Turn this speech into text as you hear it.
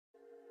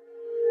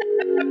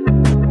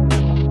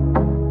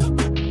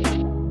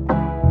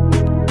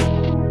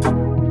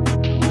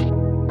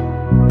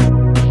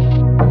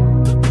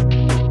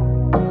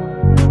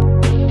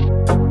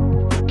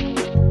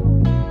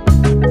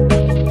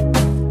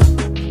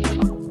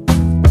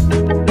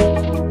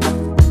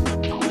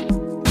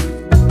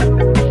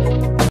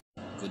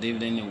Good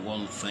evening, and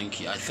one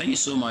thank you. I thank you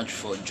so much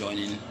for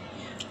joining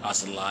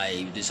us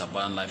live, this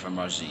Abundant Life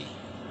MRC.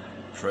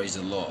 Praise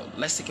the Lord.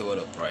 Let's take a word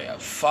of prayer.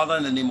 Father,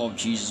 in the name of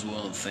Jesus, we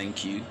want to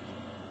thank you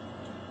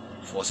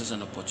for such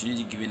an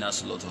opportunity given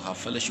us, Lord, to have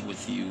fellowship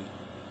with you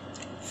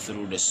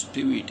through the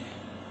Spirit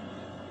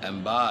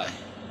and by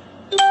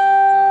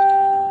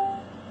God.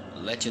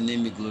 Let your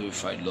name be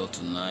glorified, Lord,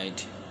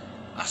 tonight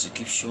as you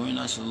keep showing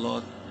us,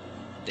 Lord,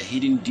 the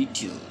hidden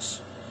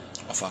details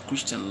of our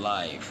Christian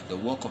life, the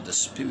work of the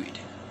Spirit,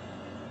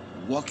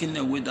 walking in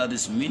a way that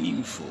is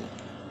meaningful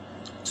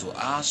to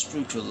our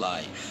spiritual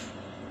life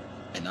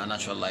and our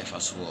natural life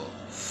as well.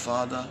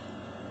 Father,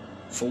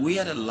 for we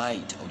are the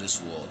light of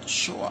this world.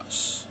 Show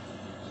us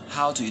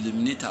how to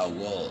illuminate our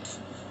world,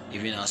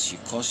 even as you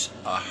cause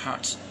our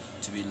hearts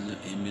to be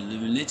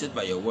illuminated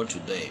by your word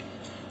today.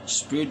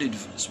 Spirit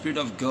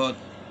of God,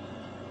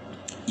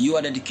 you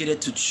are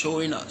dedicated to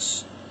showing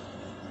us,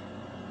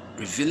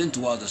 revealing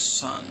to us the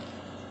Son,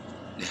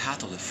 the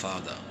heart of the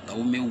Father, that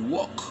we may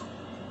walk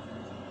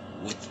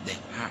with the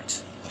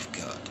heart of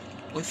God.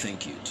 We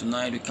thank you.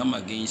 Tonight we come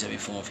against every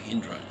form of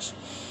hindrance.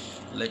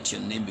 Let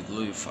your name be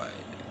glorified.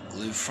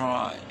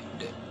 Glorify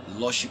the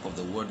lordship of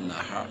the word in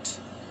our heart.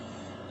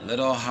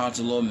 Let our hearts,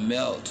 Lord,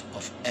 melt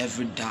of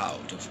every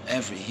doubt, of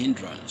every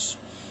hindrance,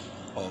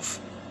 of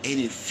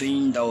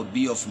anything that will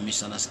be of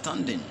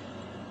misunderstanding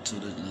to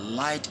the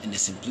light and the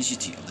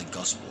simplicity of the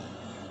gospel.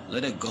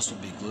 Let the gospel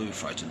be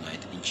glorified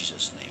tonight in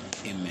Jesus' name.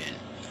 Amen.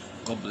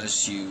 God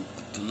bless you.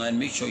 Tonight,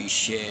 make sure you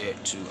share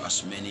to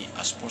as many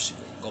as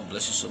possible. God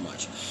bless you so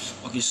much.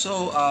 Okay,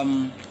 so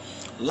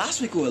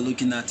last week we were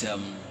looking at the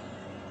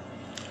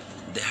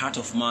heart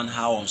of man,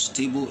 how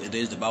unstable it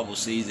is. The Bible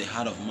says the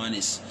heart of man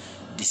is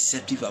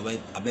deceptive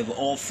above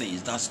all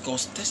things. That's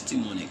God's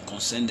testimony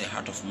concerning the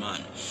heart of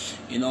man.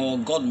 You know,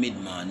 God made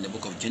man. In the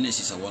book of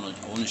Genesis, I want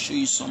to show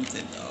you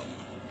something.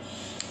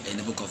 In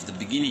the book of the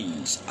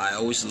beginnings, I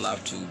always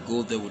love to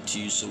go there with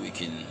you so we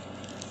can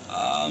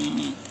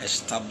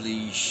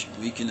establish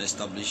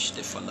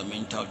the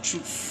fundamental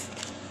truth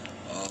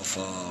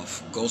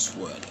of God's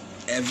word.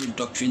 Every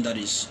doctrine that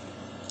is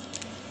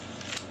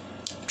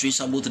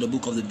traceable to the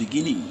book of the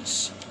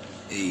beginnings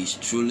is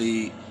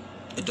truly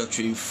a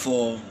doctrine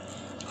for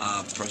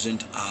our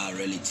present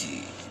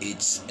reality.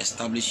 It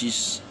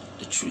establishes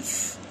the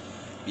truth.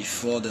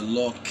 Before the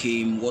law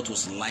came, what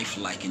was life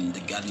like in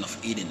the Garden of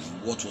Eden?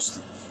 What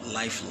was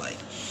life like?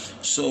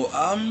 So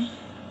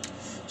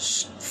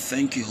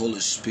thank you, Holy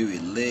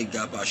Spirit.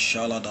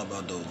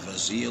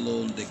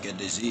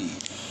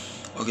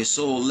 Okay,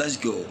 so let's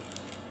go.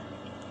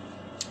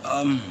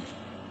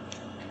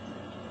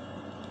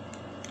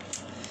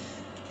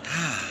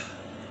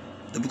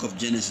 The book of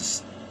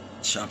Genesis,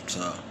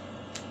 chapter.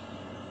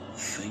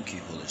 Thank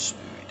you, Holy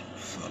Spirit.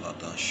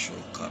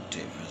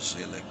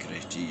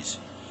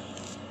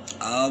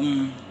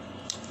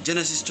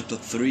 Genesis chapter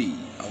 3.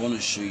 I want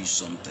to show you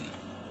something.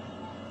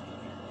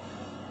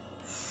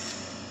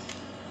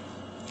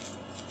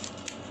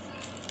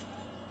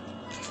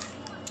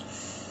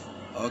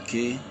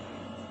 Okay.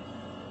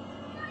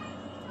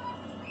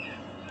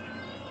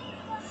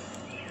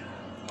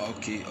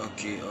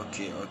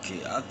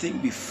 I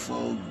think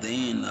before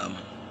then,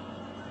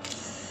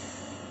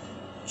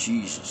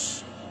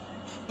 Jesus.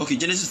 Okay,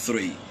 Genesis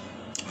 3,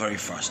 very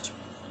fast.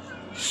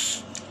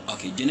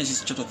 Okay,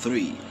 Genesis chapter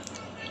 3.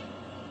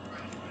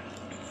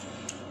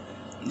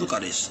 Look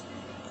at this.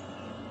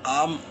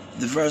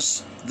 The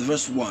verse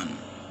 1.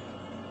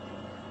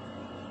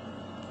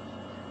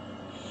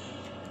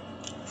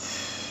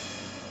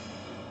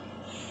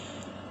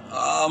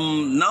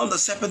 Now the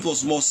serpent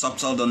was more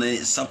subtle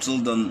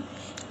than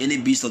any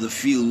beast of the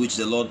field which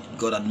the Lord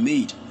God had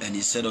made, and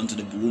he said unto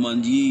the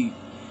woman, Ye,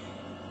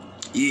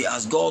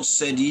 as God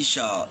said, ye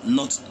shall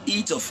not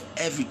eat of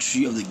every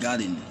tree of the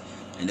garden.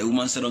 And the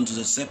woman said unto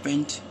the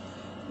serpent,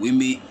 We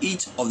may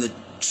eat of the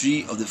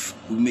fruit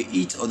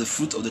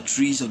of the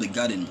trees of the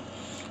garden,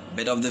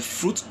 but of the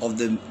fruit of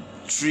the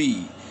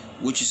tree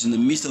which is in the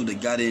midst of the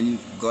garden,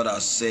 God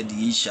has said,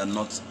 Ye shall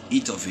not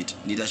eat of it,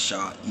 neither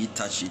shall ye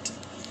touch it,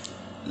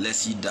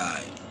 lest ye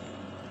die.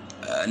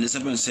 And the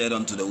serpent said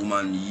unto the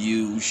woman,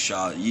 Ye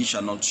shall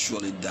not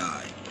surely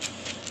die.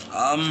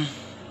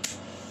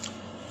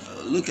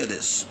 Look at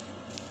this.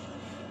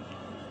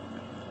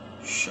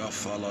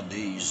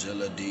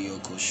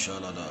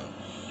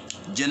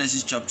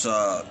 Genesis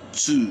chapter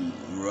 2,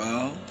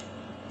 right?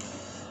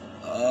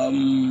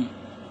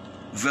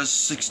 Verse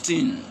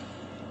 16.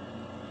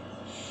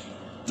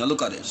 Now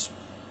look at this.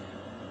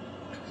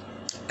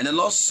 And the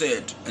Lord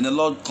said, and the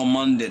Lord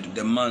commanded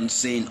the man,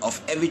 saying,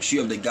 Of every tree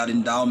of the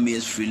garden thou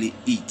mayest freely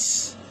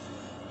eat.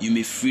 You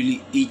may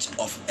freely eat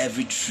of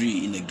every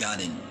tree in the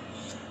garden.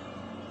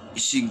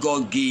 You see,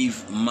 God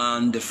gave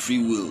man the free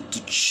will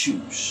to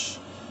choose.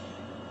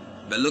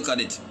 But look at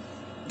it.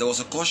 There was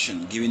a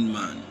caution given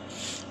man.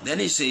 Then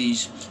he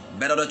says,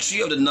 But of the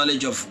tree of the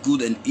knowledge of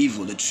good and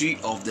evil, the tree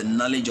of the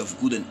knowledge of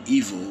good and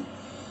evil,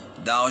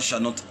 thou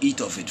shalt not eat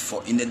of it.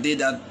 For in the day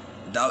that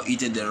thou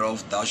eatest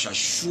thereof, thou shalt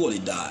surely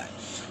die.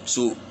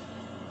 So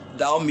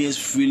thou mayest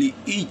freely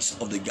eat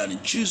of the garden.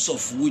 Choose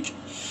of which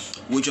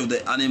of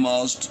the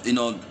animals,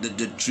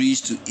 the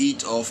trees to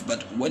eat of.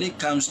 But when it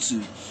comes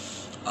to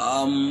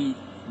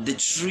the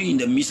tree in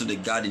the midst of the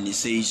garden, it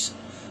says,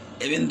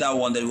 even that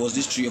one, there was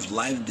this tree of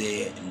life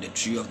there, and the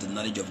tree of the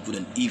knowledge of good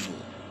and evil.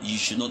 You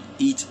should not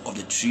eat of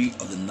the tree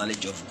of the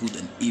knowledge of good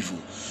and evil.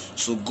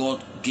 So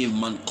God gave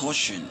man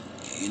caution.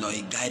 He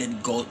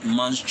guided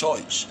man's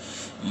choice.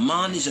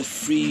 Man is a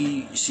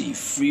free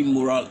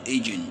moral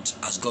agent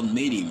as God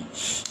made him.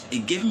 He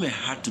gave him a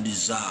heart to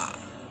desire.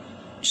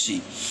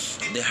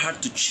 The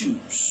heart to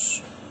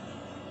choose.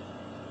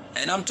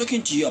 And I'm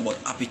talking to you about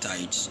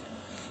appetites.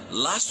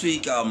 Last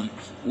week,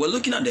 we're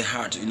looking at the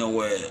heart.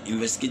 We're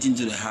investigating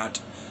to the heart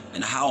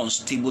and how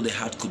unstable the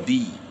heart could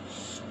be.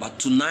 But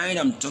tonight,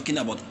 I'm talking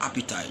about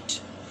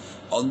appetite.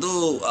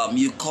 Although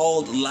you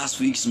called last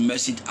week's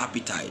message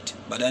appetite,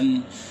 but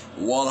then,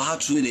 how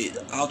true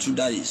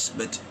that is.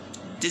 But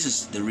this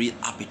is the real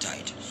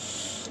appetite.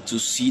 To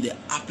see the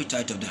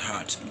appetite of the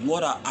heart.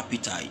 What are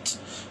appetites?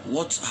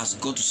 What has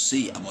God to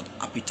say about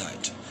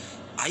appetite?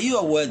 Are you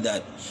aware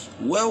that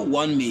where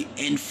one may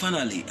end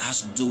finally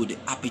has to do with the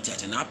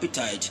appetite? And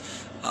appetite,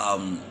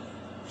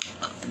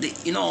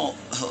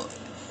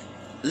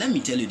 let me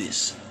tell you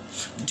this.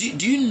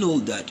 Do you know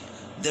that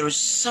there is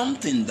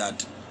something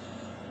that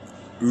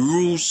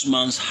rules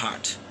man's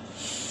heart,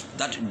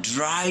 that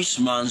drives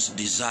man's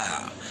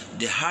desire?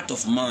 The heart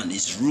of man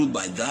is ruled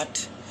by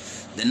that.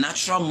 The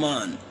natural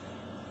man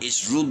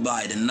is ruled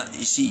by his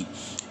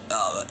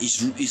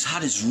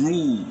heart is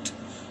ruled.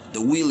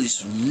 The will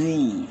is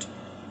ruled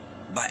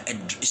by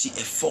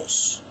a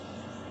force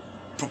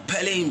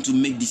propelling him to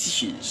make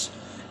decisions.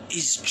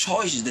 His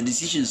choices, the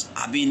decisions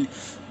are being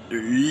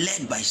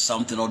led by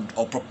something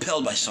or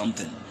propelled by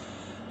something,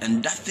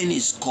 and that thing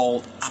is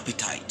called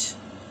appetite.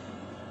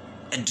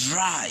 A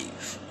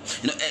drive,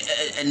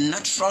 a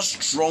natural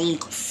strong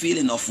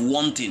feeling of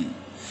wanting.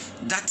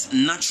 That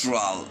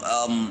natural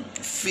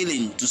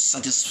feeling to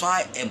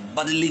satisfy a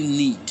bodily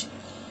need.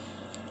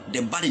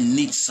 The body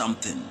needs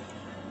something.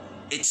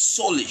 It's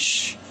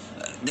soulish.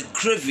 The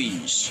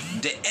cravings,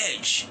 the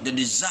urge, the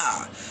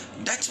desire,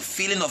 that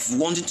feeling of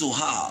wanting to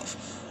have,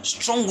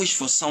 strong wish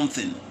for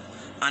something,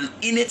 an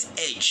innate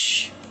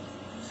urge.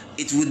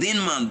 It's within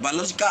man,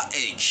 biological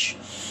urge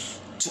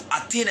to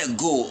attain a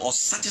goal or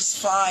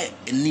satisfy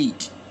a need.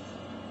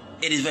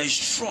 It is very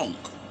strong.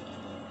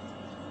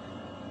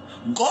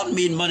 God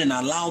made man and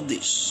allowed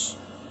this,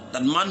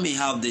 that man may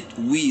have the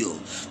will.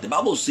 The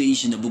Bible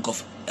says in the book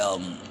of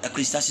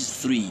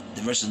Ecclesiastes 3,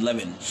 the verse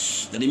 11,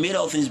 that he made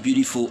all things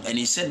beautiful, and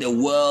he set the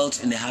world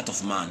in the heart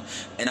of man.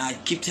 And I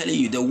keep telling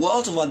you, the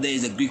world over there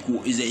is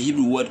a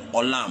Hebrew word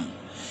olam.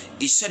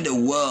 He set the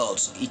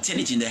world,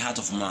 eternity, in the heart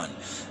of man,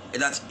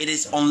 that it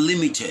is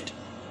unlimited.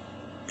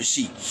 You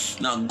see,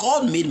 now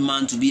God made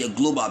man to be a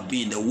global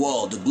being,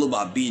 the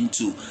global being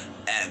too.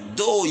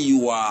 Though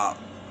you are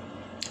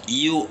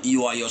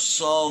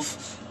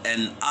yourself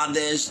and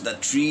others, the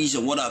trees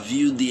and what have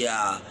you, they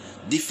are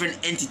different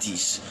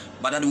entities,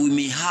 but that we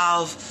may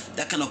have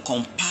that kind of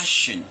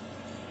compassion,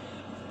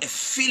 a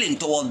feeling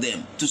toward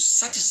them to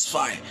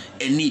satisfy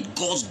a need.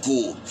 God's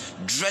goal: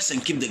 dress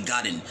and keep the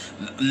garden,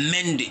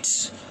 mend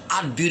it,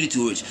 add beauty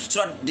to it,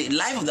 so that the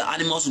life of the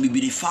animals will be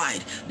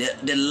beautified.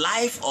 The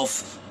life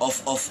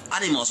of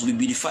animals will be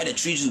beautified. The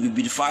trees will be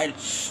beautified.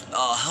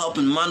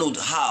 Helping man would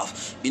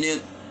have,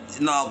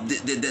 now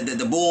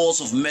the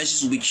balls of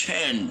mercy will be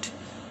churned,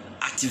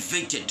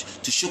 activated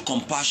to show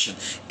compassion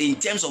in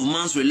terms of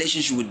man's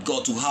relationship with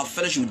God, to have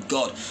fellowship with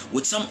God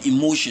with some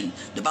emotion.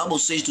 The Bible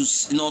says to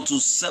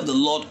serve the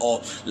Lord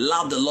or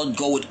love the Lord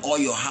God with all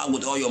your heart,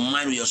 with all your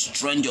mind, with your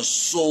strength, your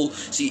soul.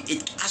 See,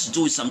 it has to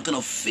do with some kind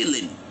of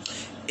feeling.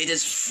 It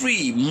is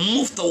free.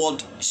 Move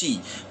toward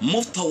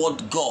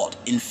God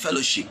in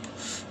fellowship.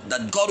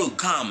 That God will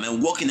come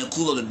and walk in the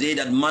cool of the day,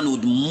 that man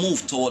would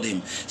move toward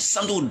him.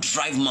 Something will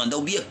drive man. There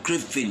will be a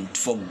craving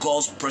for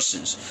God's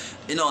presence.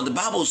 The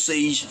Bible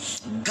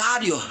says,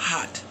 guard your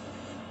heart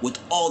with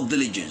all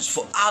diligence,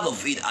 for out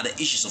of it are the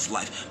issues of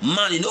life.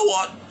 Man, you know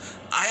what?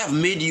 I have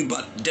made you,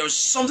 but there is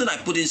something I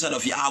put inside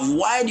of you. I have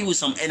wired you with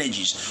some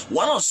energies.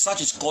 One of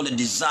such is called the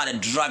desire, the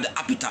drive, the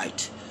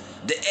appetite,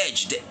 the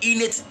edge, the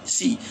innate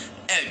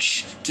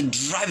edge to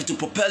drive you, to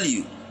propel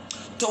you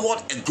toward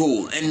a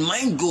goal. And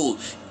my goal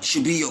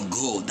should be your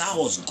goal. That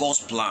was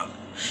God's plan.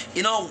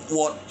 You know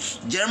what?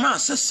 Jeremiah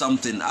says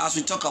something as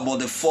we talk about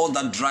the force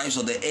that drives,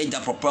 or the edge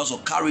that propels or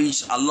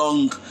carries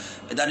along,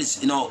 that is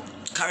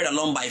carried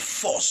along by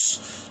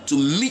force to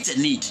meet a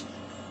need.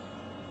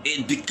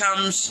 It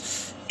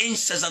becomes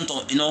incessant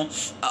upon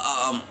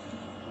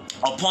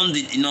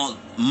the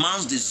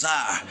man's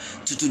desire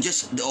to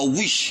just, or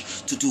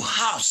wish to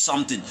have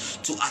something,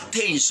 to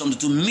attain something,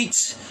 to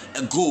meet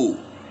a goal.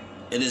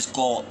 It is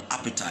called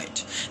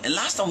appetite. And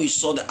last time we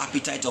saw the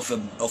appetite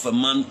of a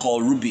man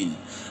called Reuben,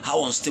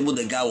 how unstable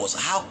the guy was.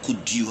 How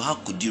could you,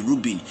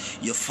 Reuben,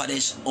 your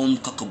father's own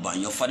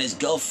concubine, your father's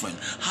girlfriend,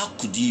 how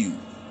could you?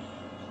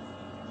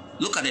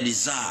 Look at the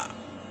desire.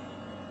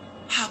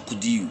 How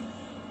could you?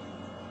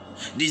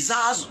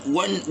 Desires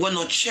when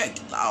not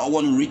checked. I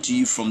want to read to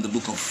you from the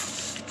book of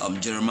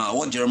Jeremiah,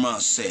 what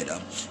Jeremiah said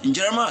in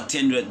Jeremiah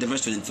 10, the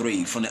verse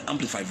 23 from the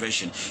Amplified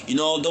Version.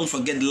 Don't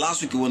forget,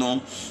 last week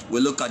we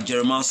looked at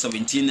Jeremiah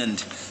 17,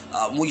 and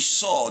we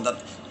saw that,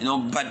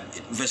 but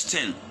verse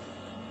 10,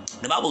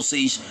 the Bible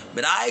says,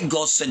 "But I,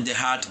 God, set the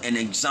heart and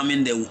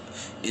examine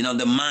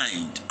the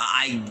mind.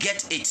 I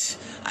get it.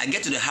 I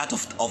get to the heart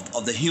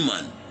of the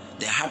human,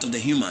 the heart of the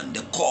human,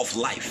 the core of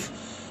life,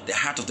 the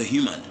heart of the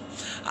human.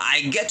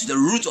 I get to the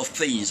root of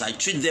things. I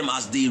treat them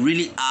as they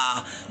really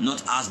are,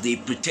 not as they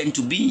pretend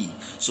to be.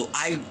 So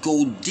I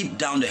go deep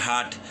down the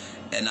heart,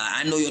 and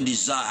I know your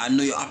desire. I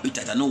know your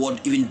appetite. I know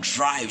what even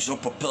drives,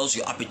 what propels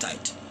your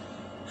appetite.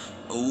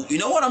 You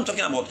know what I'm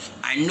talking about?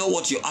 I know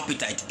what your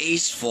appetite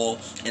is for,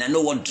 and I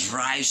know what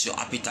drives your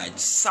appetite.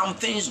 Some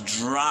things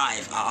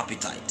drive our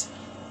appetite.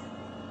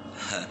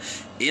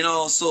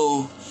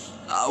 So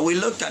we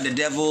looked at the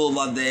devil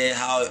over there,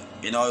 how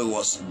it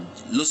was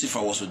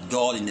Lucifer was with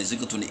God in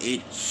Ezekiel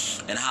 28,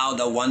 and how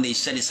that one day he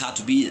set his heart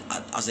to be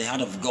as the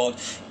heart of God.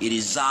 He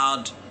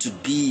desired to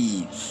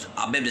be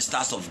above the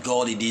stars of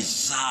God. He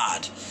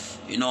desired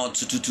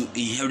to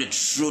inherit the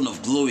throne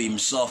of glory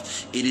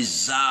himself. He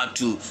desired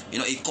to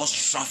it caused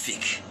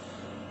traffic.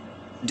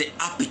 The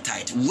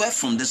appetite. Where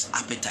from this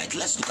appetite?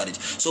 Let's look at it.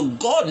 So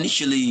God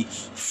initially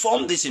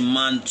formed this in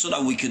man so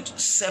that we could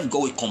serve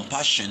God with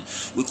compassion.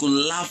 We could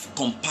laugh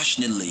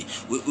compassionately.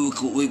 We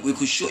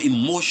could show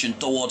emotion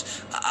toward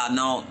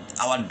now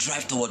our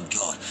drive toward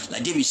God.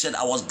 Like David said,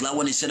 "I was glad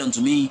when he said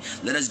unto me,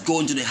 let us go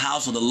into the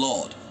house of the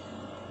Lord."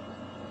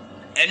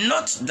 And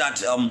not that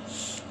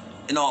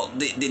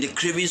the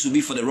cravings will be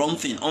for the wrong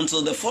thing,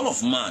 until the fall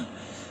of man,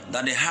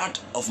 that the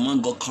heart of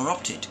man got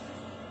corrupted.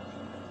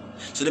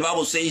 So the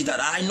Bible says that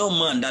I know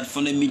man that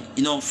from the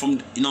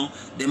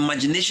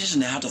imaginations in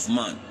the heart of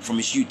man from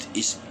his youth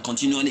is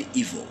continually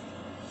evil.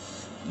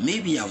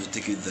 Maybe I will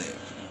take it there.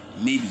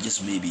 Maybe,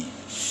 just maybe.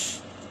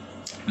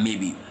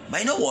 But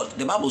you know what?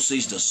 The Bible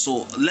says that.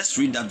 So let's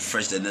read that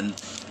first, and then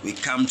we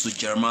come to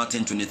Jeremiah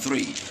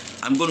 10:23.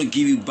 I'm going to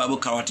give you Bible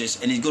characters,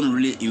 and it's going to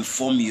really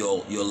inform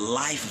your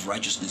life of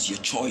righteousness, your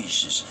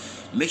choices.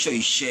 Make sure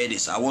you share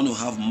this. I want to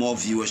have more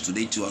viewers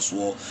today too as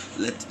well.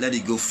 Let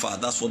it go far.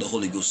 That's what the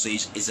Holy Ghost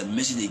says. It's a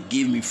message they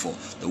gave me for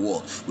the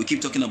world. We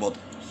keep talking about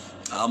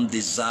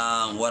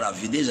desire, what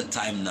have you. There's a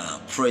time now.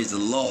 Praise the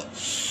Lord.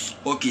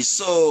 Okay,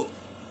 so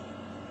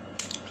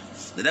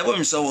the devil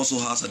himself also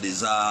has a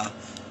desire,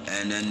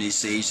 and then he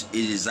says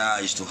his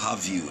desire is to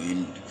have you.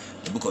 In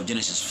the book of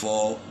Genesis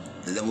 4,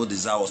 the devil's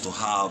desire was to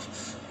have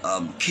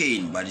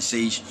Cain, but he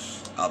says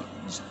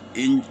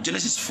in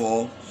Genesis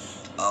 4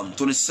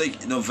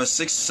 26, verse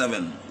 6,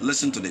 7.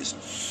 Listen to this.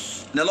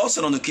 And the Lord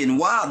said unto Cain,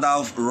 "Why art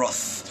thou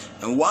wroth,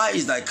 and why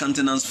is thy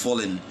countenance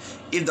fallen?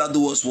 If thou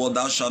doest well,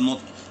 thou shalt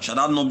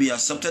not be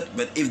accepted,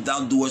 but if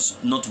thou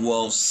doest not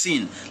well,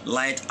 sin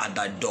lieth at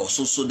thy door."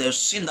 So there's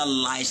sin that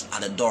lies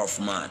at the door of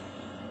man.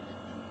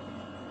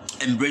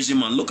 Embracing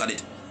man, look at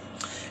it.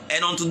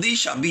 "And unto thee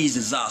shall be his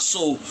desire."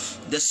 So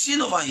the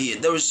sin over here,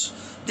 there is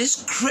this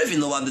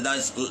craving over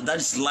there that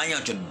is lying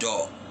at your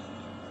door,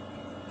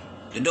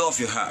 the door of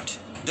your heart.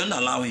 Don't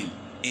allow him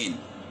in.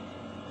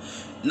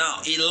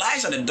 Now, he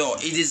lies at the door.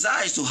 His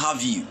desire is to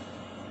have you.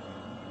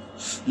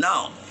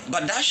 Now,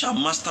 but thou shalt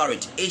master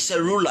it. It's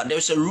a ruler. There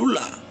is a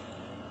ruler.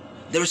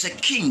 There is a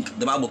king,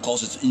 the Bible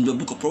calls it in the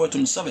book of Proverbs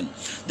 27.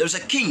 There's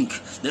a king.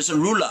 There's a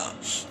ruler.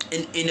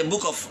 In the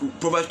book of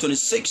Proverbs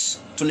 26,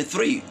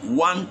 23,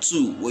 1,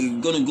 2,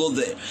 we're going to go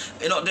there.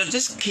 There's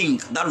this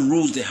king that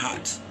rules the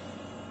heart.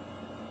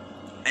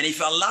 And if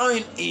you allow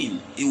him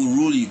in, he will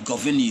rule you,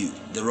 govern you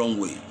the wrong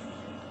way.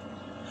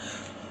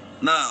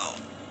 Now,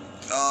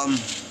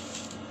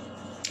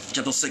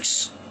 chapter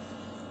 6,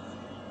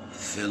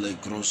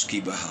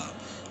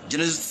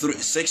 Genesis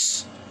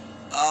 6,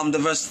 the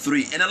verse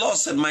 3. "And the Lord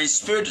said, My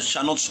spirit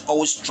shall not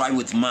always strive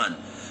with man,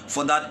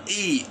 for that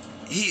he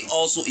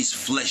also is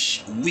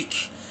flesh,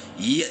 weak,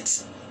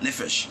 yet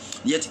nefesh,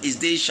 yet his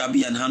days shall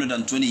be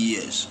 120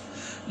 years.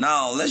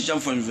 Now, let's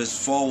jump from verse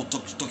 4,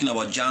 talking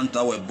about giants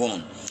that were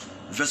born.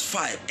 Verse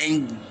 5,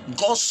 "And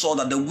God saw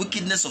that the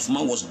wickedness of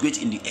man was great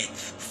in the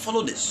earth."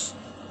 Follow this.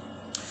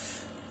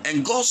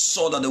 "And God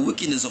saw that the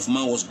wickedness of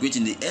man was great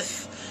in the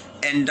earth,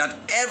 and that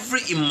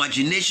every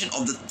imagination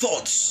of the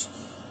thoughts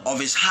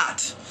of his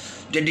heart,"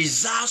 the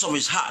desires of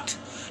his heart,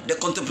 the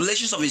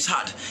contemplations of his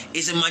heart,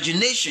 his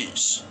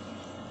imaginations,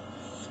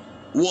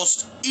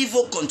 "was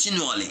evil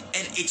continually,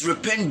 and it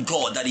repent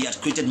God that he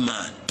had created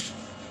man."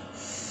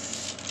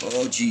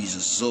 Oh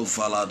Jesus, so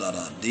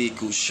faladada,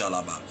 deku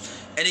shalaba.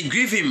 "And it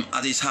grieved him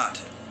at his heart."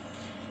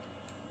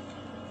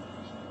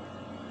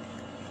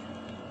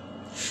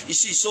 You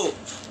see, so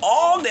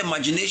all the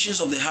imaginations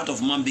of the heart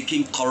of man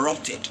became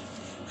corrupted.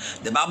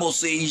 The Bible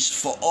says,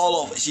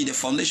 the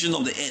foundation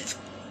of the earth,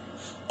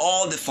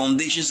 all the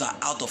foundations are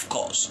out of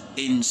course.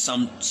 In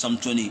Psalm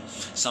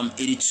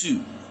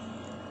 82,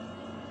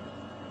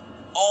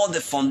 all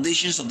the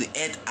foundations of the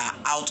earth are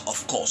out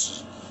of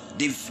course.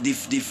 They've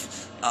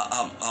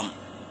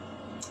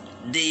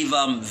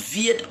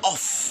veered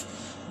off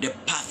the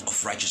path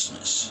of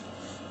righteousness.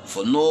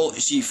 For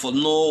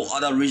no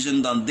other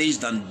reason than this,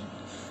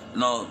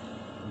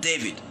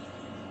 David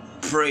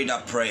prayed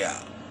that prayer.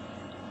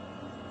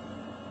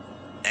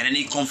 And then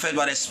he confessed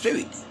by the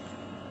Spirit.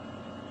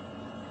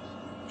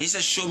 He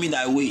said, show me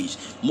thy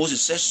ways.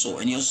 Moses said so,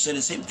 and he also said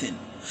the same thing.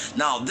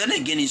 Now, then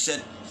again, he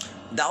said,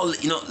 thou,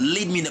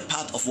 lead me in the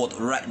path of what?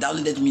 Right? Thou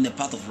leadest me in the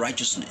path of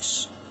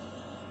righteousness.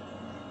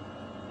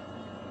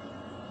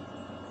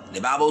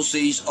 The Bible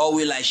says, all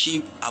we like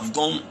sheep have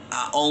gone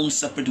our own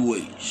separate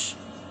ways.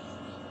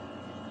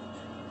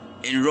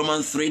 In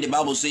Romans 3, the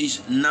Bible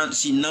says, none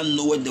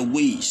knoweth the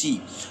way.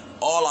 See,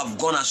 all have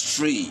gone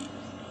astray.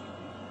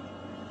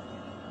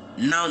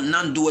 Now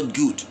none doeth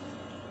good.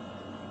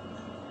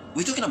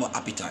 We're talking about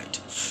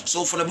appetite.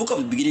 So from the book of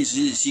the beginning,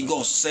 see,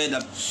 God said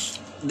that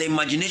the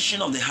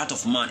imagination of the heart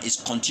of man is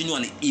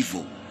continually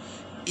evil.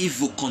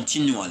 Evil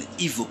continually.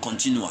 Evil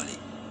continually.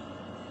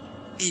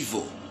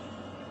 Evil.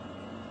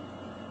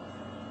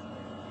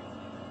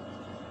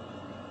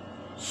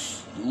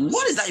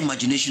 What is that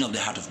imagination of the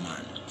heart of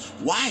man?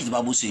 Why is the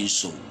Bible saying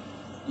so?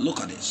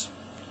 Look at this.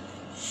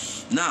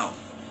 Now,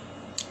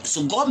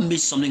 so God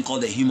made something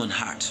called the human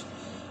heart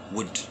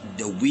with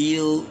the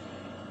will.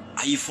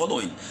 Are you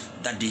following?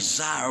 That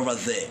desire over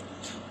there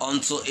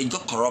until it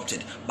got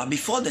corrupted. But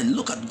before then,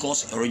 look at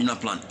God's original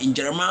plan. In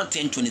Jeremiah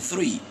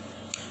 10:23,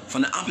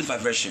 from the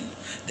Amplified Version,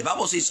 the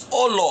Bible says,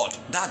 oh Lord,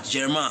 that's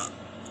Jeremiah.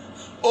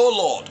 Oh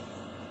Lord,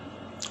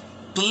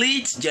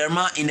 pleads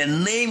Jeremiah in the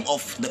name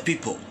of the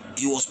people.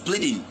 He was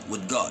pleading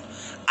with God.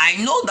 I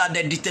know that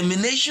the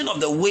determination of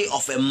the way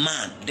of a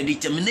man, the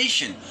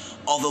determination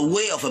of the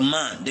way of a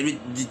man, the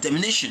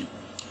determination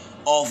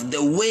of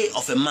the way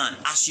of a man,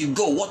 as you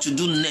go, what to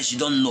do next, you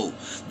don't know.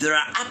 There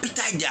are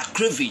appetite, there are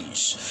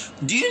cravings.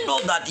 Do you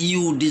know that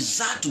you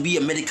desire to be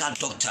a medical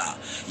doctor?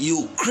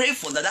 You crave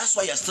for that. That's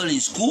why you're still in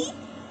school.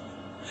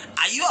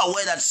 Are you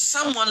aware that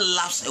someone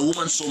loves a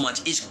woman so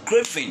much, is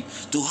craving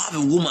to have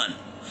a woman,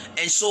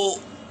 and so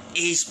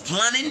he's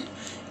planning,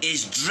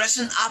 is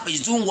dressing up,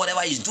 is doing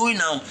whatever he's doing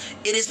now?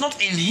 It is not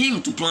in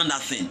him to plan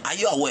that thing. Are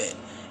you aware?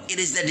 It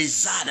is the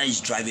desire that is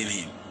driving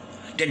him.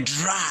 The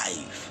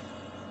drive.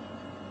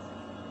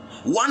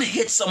 One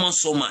hates someone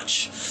so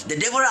much. The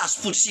devil has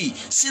put,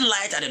 sin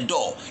light at the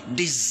door,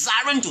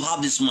 desiring to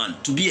have this man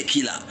to be a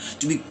killer,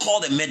 to be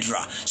called a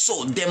murderer.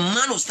 So the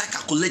man will start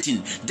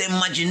calculating. The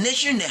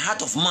imagination in the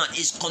heart of man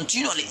is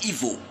continually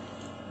evil.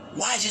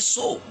 Why is it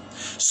so?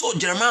 So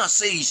Jeremiah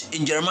says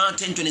in Jeremiah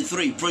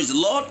 10:23, praise the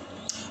Lord.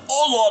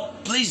 Oh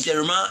Lord, please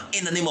Jeremiah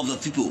in the name of the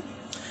people.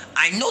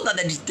 I know that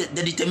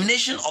the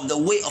determination of the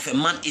way of a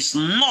man is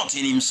not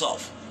in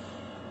himself.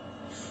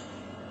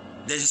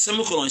 There's a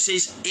semicolon. It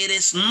says, it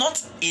is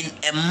not in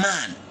a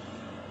man,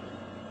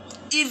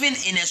 even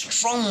in a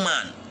strong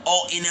man,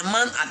 or in a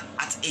man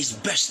at his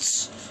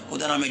best, or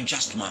that I'm a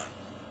just man,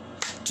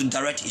 to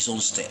direct his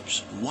own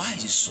steps. Why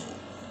is it so?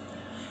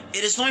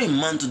 It is not a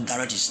man to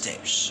direct his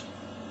steps.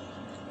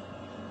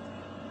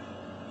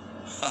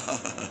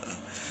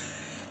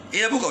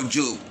 In the book of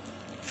Job,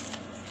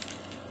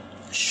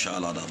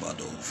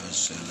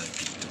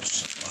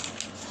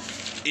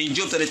 in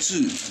Job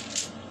 32,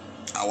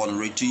 I want to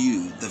read to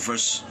you the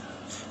verse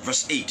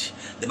 8.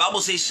 The Bible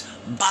says,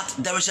 but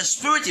there is a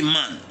spirit in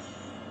man,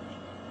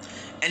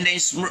 and the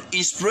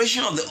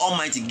inspiration of the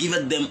Almighty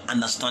giveth them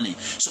understanding.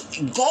 So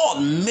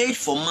God made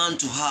for man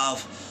to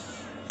have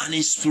an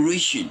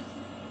inspiration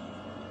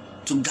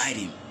to guide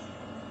him.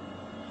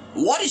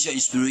 What is your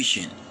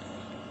inspiration?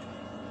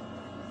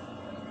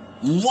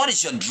 What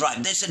is your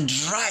drive? There's a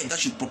drive that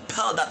should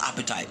propel that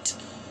appetite,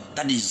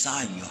 that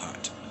desire in your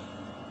heart.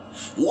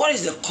 What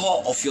is the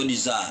core of your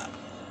desire?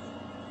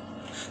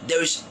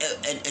 There is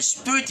a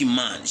spirit in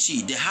man.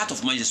 See, the heart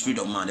of man is the spirit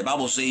of man. The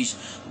Bible says,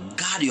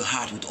 guard your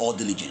heart with all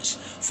diligence,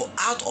 for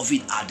out of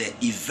it are the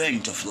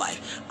events of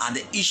life, are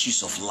the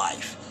issues of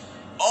life.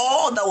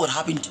 All that would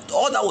happen,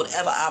 all that would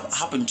ever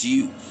happen to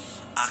you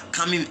are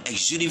coming,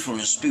 exuding from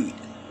your spirit.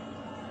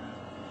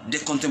 The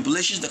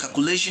contemplations, the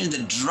calculations,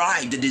 the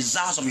drive, the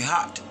desires of your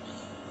heart.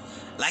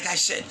 Like I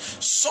said,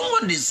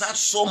 someone desires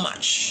so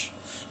much.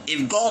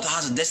 If God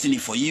has a destiny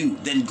for you,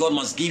 then God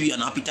must give you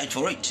an appetite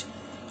for it.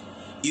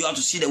 You have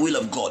to see the will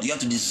of God. You have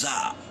to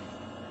desire.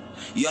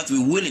 You have to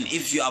be willing.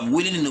 If you are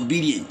willing in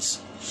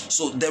obedience.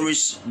 So there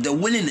is the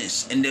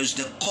willingness and there's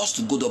the cost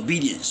to good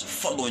obedience,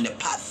 following the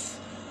path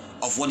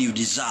of what you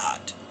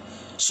desired.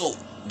 So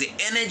the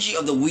energy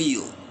of the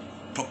will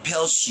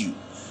propels you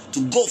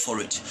to go for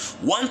it.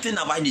 One thing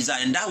have I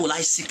desired, and that will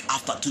I seek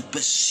after, to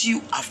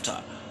pursue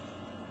after.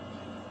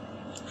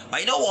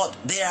 But you know what?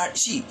 They are,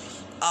 the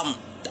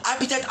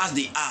appetite as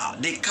they are,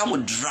 they come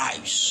with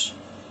drives.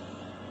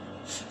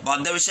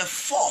 But there is a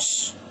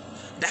force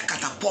that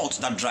catapults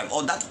that drive,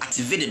 or that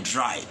activated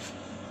drive.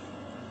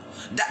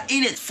 That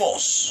innate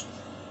force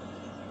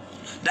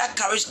that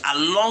carries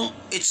along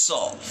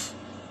itself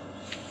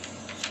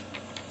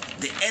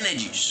the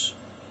energies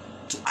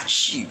to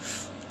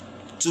achieve,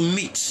 to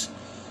meet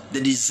the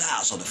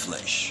desires of the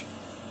flesh.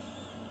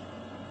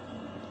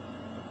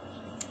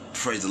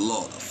 Praise the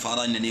Lord.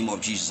 Father, in the name of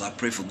Jesus, I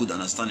pray for good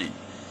understanding.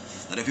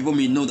 That the people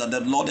may know that the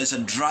Lord, there's a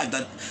drive,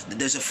 that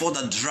there's a force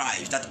that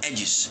drives, that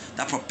edges,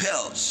 that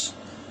propels,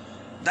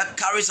 that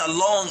carries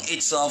along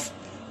itself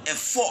a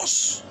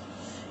force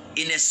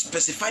in a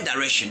specified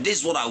direction. This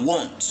is what I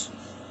want.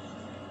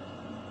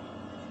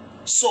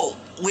 So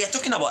we are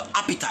talking about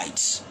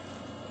appetites.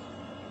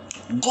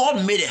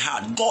 God made a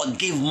heart. God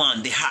gave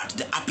man the heart,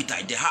 the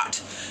appetite, the heart,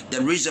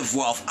 the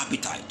reservoir of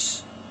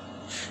appetite.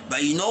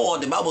 But you know what?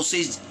 The Bible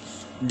says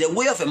the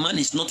way of a man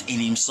is not in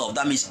himself.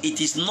 That means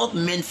it is not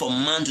meant for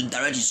man to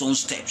direct his own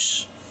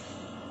steps.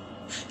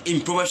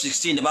 In Proverbs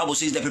 16, the Bible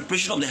says the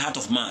preparation of the heart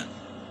of man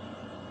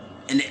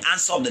and the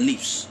answer of the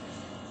lips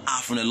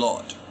are from the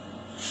Lord.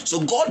 So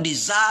God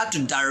desires to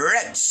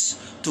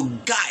direct, to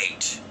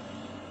guide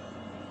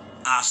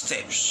our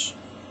steps.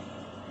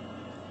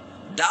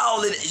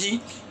 Thou,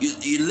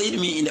 you lead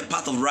me in the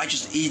path of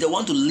righteousness. He is the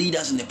one to lead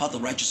us in the path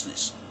of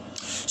righteousness.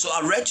 So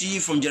I read to you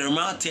from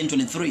Jeremiah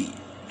 10:23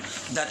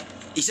 that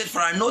he said, for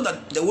I know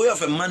that the way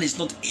of a man is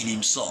not in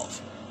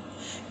himself.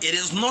 It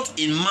is not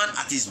in man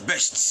at his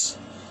best.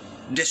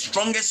 The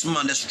strongest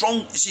man, the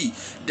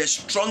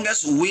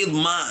strongest willed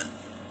man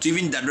to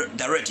even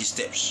direct his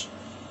steps.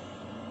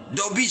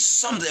 There will be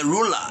something, a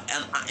ruler,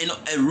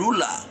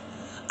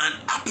 an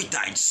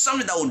appetite,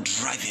 something that will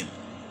drive him.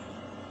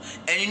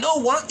 And you know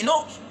what? There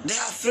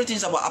are three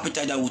things about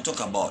appetite that we'll talk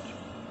about.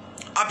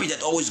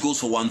 Appetite always goes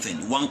for one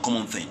thing, one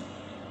common thing.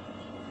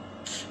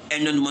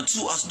 And then number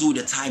two has to do with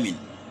the timing.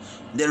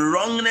 The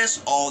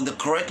wrongness or the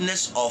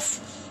correctness of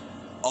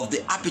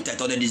the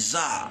appetite or the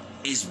desire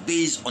is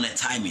based on a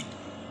timing.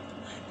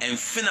 And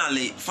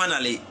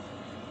finally,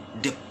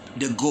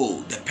 the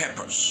goal, the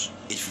purpose,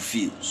 it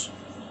fulfills.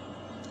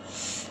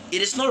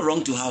 It is not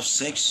wrong to have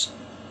sex.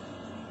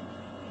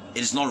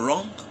 It is not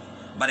wrong,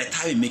 but the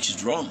time it makes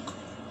it wrong.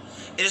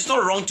 It is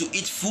not wrong to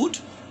eat food,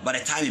 but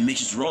the time it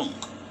makes it wrong.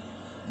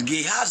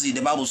 Gehazi,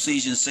 the Bible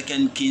says in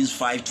 2 Kings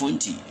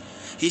 5:20,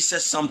 he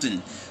says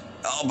something.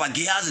 But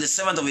Gehazi, the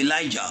servant of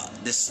Elijah,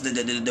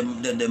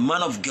 the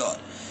man of God,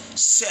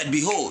 said,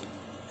 behold,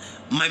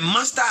 my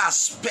master has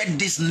spared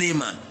this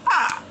Naaman,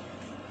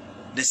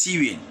 the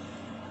Syrian,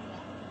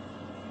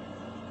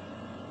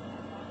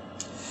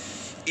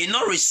 in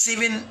not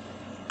receiving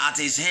at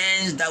his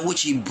hands that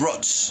which he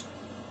brought.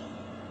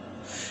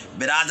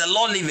 But as the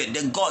Lord liveth,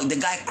 the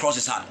guy crossed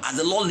his heart. As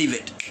the Lord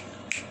liveth,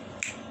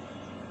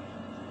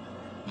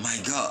 my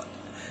God,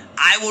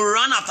 I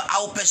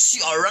will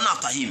pursue or run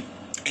after him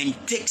and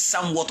take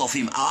somewhat of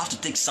him. I'll have to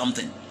take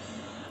something.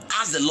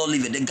 As the Lord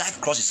liveth, the guy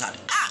crossed his heart.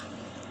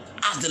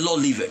 As the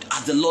Lord liveth,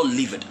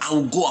 I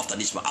will go after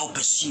this man. I'll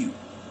pursue.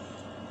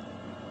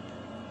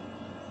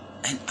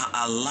 And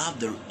I love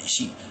the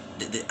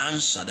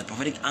answer, the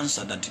prophetic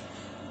answer that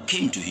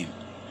came to him.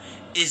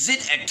 Is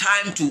it a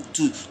time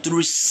to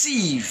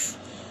receive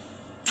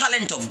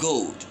talent of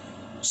gold,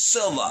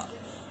 silver,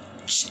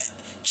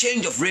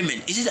 change of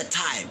raiment? Is it a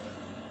time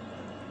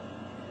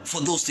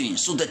for those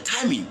things? So the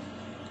timing,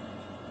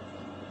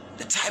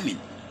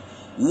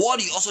 what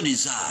do you also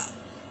desire?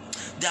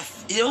 There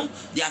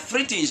are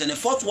three things, and the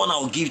fourth one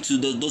I'll give to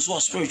those who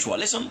are spiritual.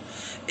 Listen,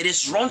 it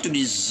is wrong to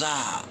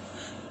desire.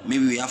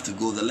 Maybe we have to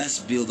go there. Let's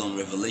build on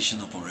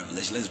revelation upon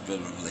revelation. Let's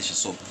build revelation.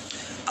 So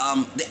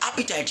the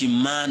appetite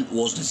in man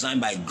was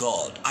designed by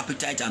God.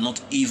 Appetites are not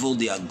evil,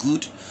 they are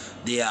good.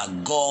 They are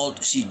God.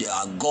 They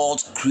are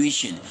God's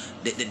creation.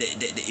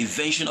 The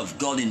invention of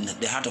God in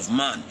the heart of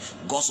man.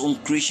 God's own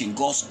creation,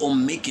 God's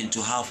own making,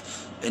 to have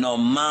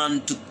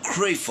man to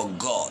crave for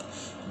God.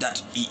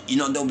 That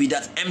there'll be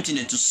that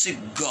emptiness to seek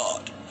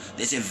God.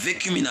 There's a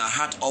vacuum in our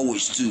heart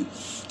always to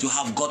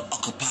have God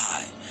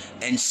occupy.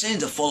 And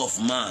since the fall of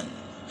man,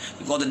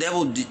 because the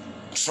devil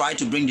tried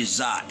to bring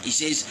desire, he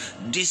says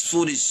this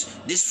fruit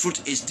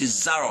is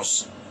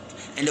desirous,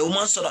 and the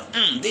woman saw that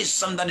this is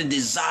something that is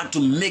desired to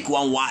make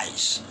one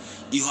wise.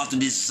 You have to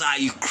desire,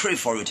 you crave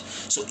for it.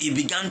 So he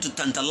began to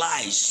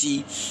tantalize.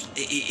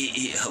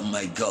 Oh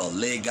my God,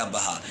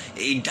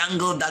 he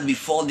dangled that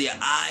before their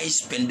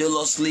eyes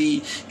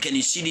pendulously. Can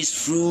you see this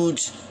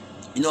fruit?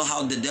 You know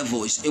how the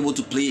devil is able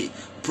to play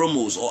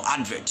promos or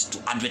adverts to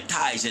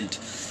advertise and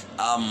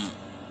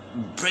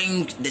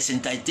bring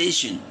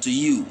desensitization to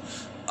you,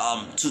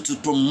 to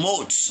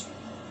promote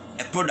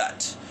a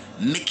product,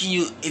 making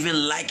you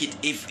even like it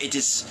if it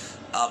is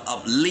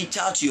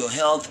lethal to your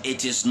health,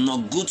 it is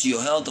not good to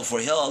your health or for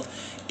health.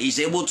 Is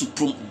able to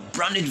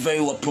brand it very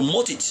well,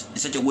 promote it in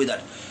such a way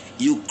that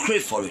you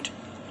crave for it.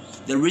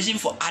 The reason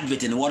for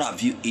advert and what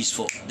have you is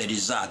for the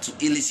desire, to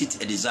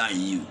elicit a desire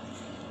in you,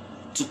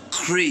 to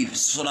crave,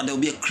 so that there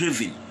will be a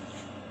craving.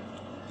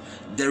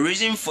 The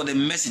reason for the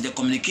message, the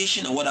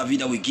communication, or what have you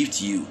that we give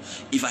to you.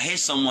 If I hate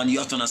someone, you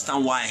have to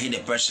understand why I hate the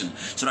person,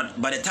 so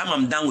that by the time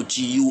I'm done with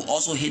you, you will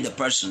also hate the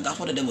person. That's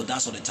what the devil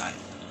does all the time.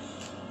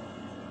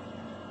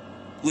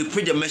 We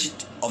preach the message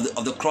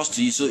of the cross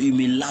to you, so you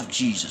may love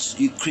Jesus.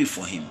 You crave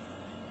for him.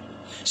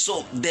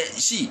 So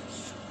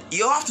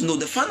you have to know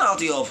the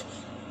finality of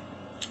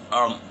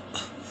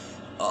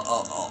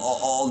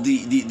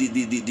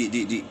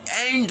the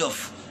end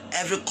of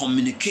every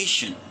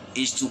communication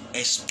is to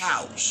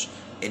espouse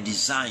a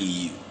desire in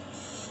you,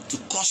 to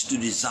cause you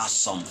to desire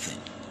something,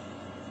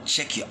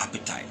 check your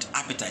appetite.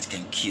 Appetite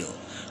can kill.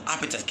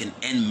 Appetite can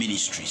end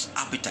ministries.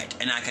 Appetite,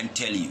 and I can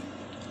tell you,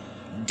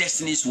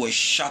 destinies were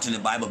shut in the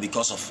Bible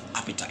because of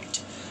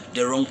appetite,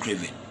 the wrong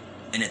craving,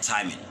 and the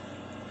timing.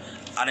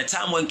 At the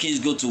time when kings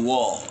go to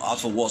war, out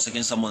for war,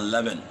 2 Samuel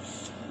 11,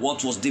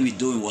 what was David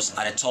doing was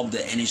at the top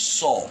there, and he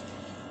saw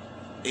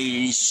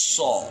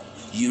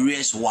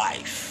Uriah's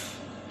wife,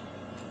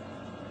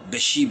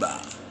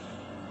 Bathsheba,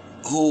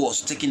 who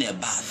was taking a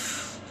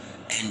bath,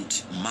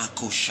 and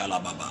Marco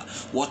Shalababa.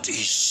 What he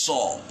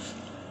saw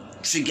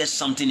triggered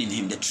something in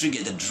him,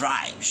 the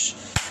drives,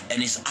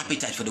 and his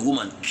appetite for the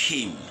woman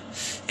came.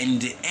 And in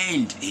the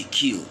end, he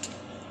killed.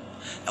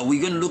 And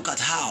we're going to look at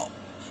how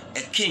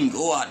a king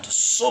who had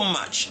so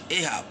much,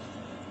 Ahab,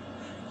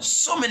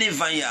 so many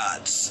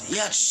vineyards, he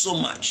had so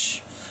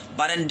much,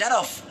 but in that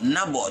of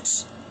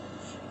Naboth,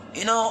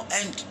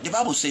 and the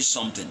Bible says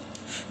something.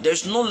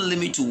 There's no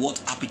limit to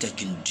what appetite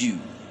can do.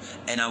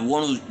 And I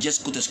want to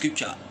just quote a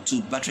scripture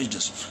to buttress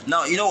this.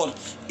 Now, you know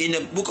what? In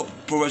the book of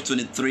Proverbs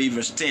 23,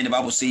 verse 10, the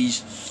Bible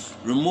says,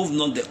 remove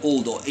not the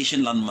old or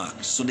ancient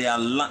landmarks. So they are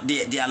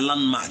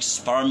landmarks,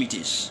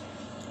 parameters,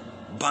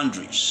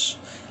 boundaries.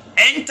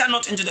 Enter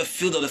not into the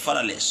field of the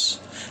fatherless.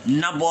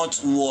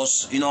 Naboth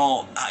was,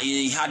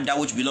 he had that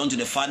which belonged to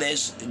the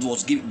fathers. It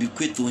was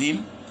bequeathed to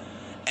him.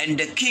 And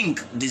the king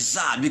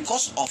desired,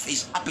 because of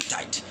his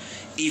appetite,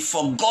 he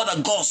forgot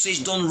that God says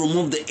don't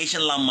remove the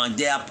ancient landmark.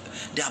 There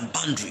are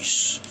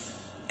boundaries.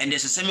 And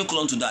there's a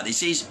semicolon to that. It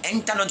says,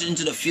 enter not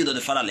into the field of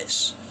the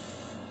fatherless.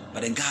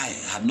 But the guy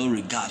had no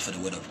regard for the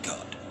word of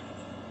God.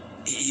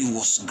 He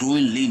was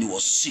growing lean. He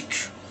was sick.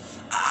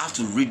 I have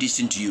to read this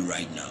into you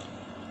right now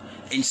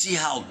and see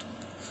how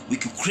we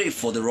could crave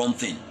for the wrong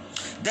thing.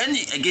 Then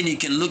again, you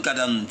can look at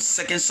 2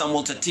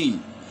 Samuel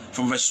 13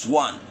 from verse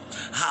 1.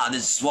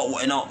 This is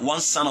what one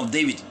son of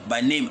David by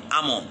name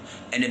Ammon,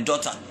 and a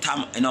daughter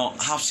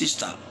half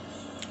sister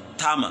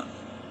Tamar.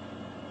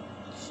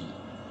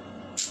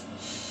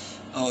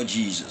 Oh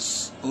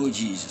Jesus, oh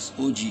Jesus,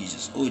 oh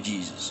Jesus, oh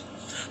Jesus.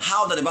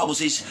 How that the Bible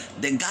says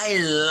the guy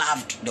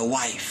loved the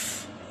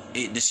wife,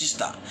 the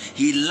sister.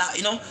 He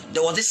loved,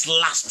 there was this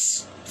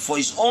lust for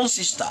his own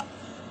sister,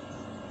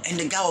 and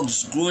the guy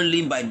was growing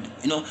lean by,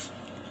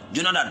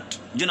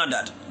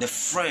 Jonadab, the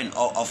friend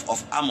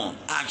of Ammon,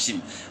 asked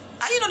him,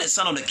 are you not the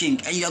son of the king?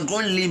 And you are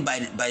growing lean by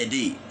the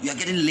day. You are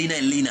getting leaner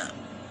and leaner.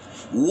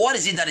 What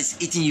is it that is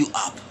eating you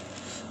up?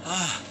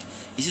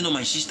 Is it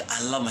my sister?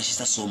 I love my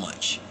sister so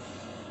much.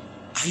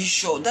 Are you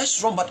sure?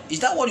 That's wrong, but is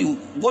that what you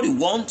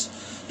want?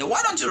 Then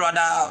why don't you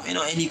rather,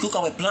 and you cook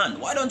up a plan?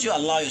 Why don't you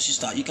allow your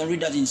sister? You can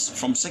read that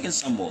from 2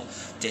 Samuel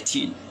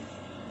 13.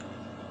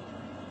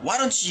 Why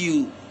don't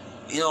you,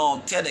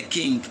 tell the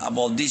king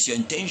about this, your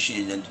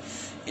intention, and,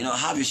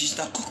 have your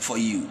sister cook for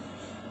you,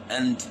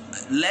 and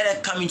let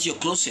her come into your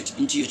closet,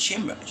 into your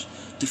chambers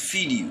to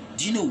feed you.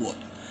 Do you know what?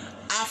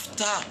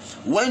 After,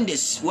 when the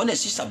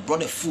sister brought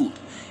the food,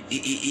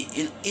 he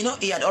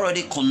had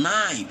already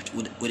connived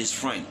with his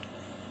friend.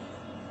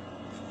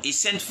 He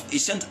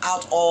sent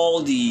out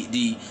all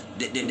the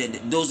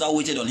those that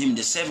waited on him,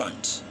 the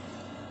servants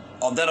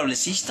of that of the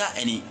sister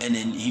and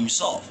then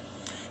himself,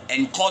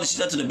 and called the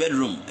sister to the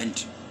bedroom,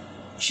 and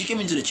she came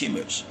into the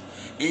chambers,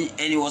 and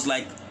he was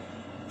like,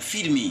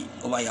 feed me.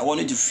 I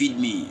want you to feed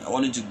me. I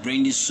want you to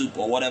bring this soup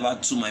or whatever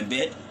to my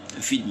bed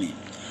and feed me.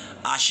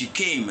 As she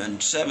came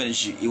and served,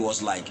 he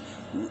was like,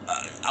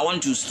 I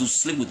want you to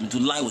sleep with me, to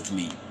lie with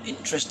me.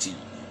 Interesting.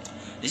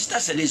 The sister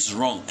said this is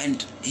wrong,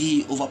 and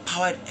he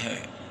overpowered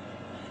her.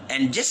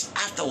 And just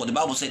after what the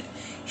Bible said,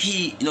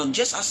 he,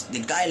 just as the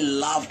guy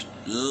loved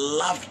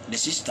the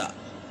sister,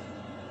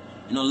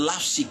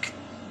 loved sick,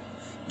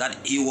 that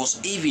he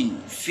was even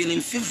feeling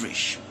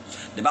feverish.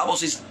 The Bible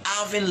says,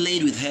 having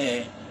laid with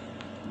her,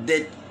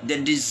 the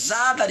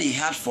desire that he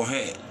had for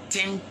her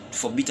turned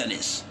for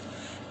bitterness,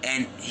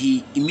 and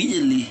he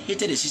immediately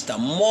hated the sister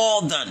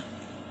more than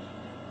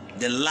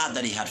the love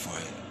that he had for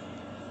her.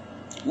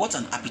 What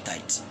an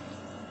appetite!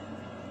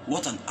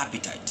 What an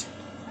appetite!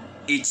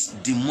 It's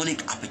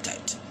demonic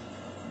appetite,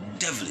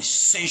 devilish,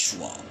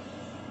 sensual.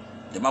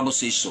 The Bible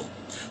says so.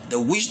 The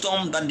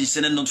wisdom that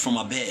descended not from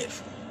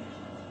above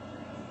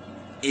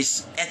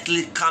is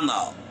earthly,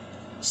 carnal,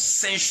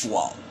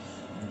 sensual,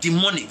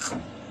 demonic.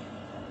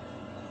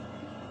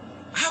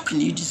 How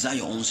can you desire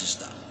your own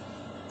sister,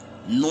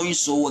 knowing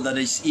so well that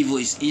it's evil,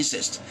 is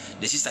incest?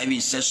 The sister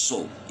even says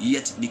so,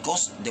 yet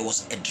because there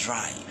was a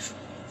drive.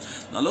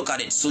 Now look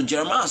at it. So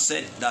Jeremiah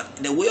said that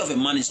the way of a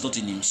man is not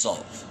in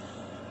himself.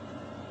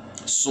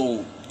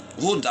 So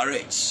who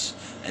directs?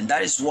 And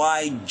that is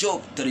why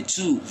Job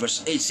 32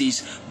 verse 8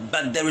 says,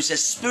 but there is a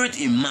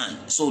spirit in man.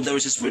 So there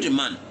is a spirit in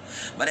man,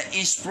 but the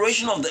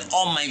inspiration of the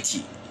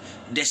Almighty,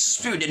 the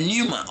spirit, the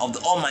pneuma of the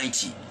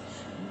Almighty,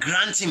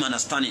 grants him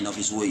understanding of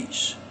his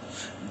ways.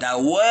 Thy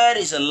word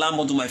is a lamp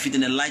unto my feet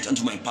and a light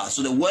unto my path.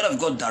 So the word of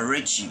God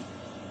directs you.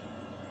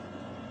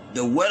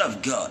 The word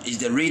of God is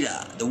the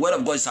radar. The word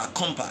of God is our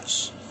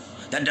compass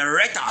that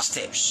directs our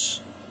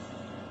steps.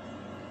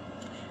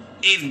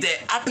 If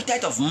the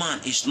appetite of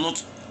man is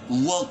not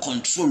well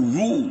controlled,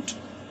 ruled.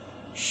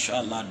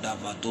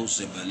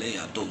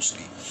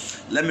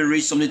 Let me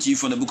read something to you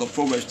from the book of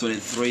Proverbs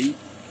 23.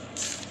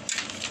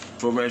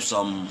 Proverbs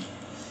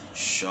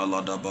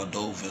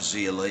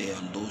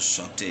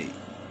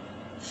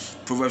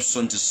Proverbs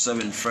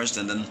 27 first,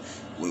 and then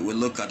we will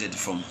look at it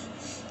from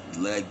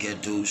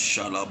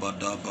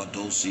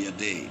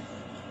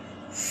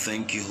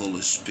Thank you,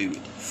 Holy Spirit.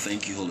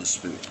 Thank you, Holy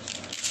Spirit.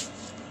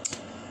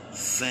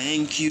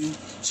 Thank you.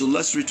 So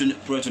let's read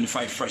Proverbs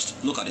 25 first.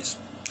 Look at this.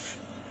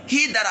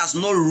 He that has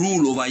no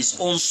rule over his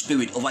own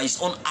spirit, over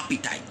his own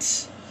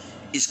appetite,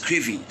 his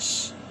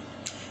cravings,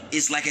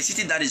 is like a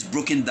city that is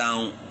broken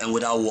down and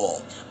without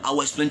wall. I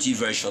will explain to you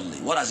very shortly.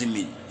 What does it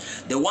mean?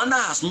 The one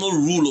that has no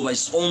rule over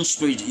his own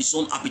spirit, his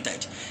own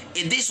appetite,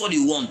 if this is what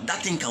you want,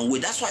 that thing can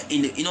wait. That's why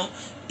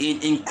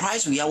in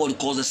Christ we have what we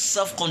call the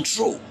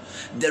self-control,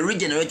 the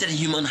regenerated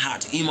human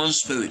heart, human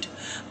spirit.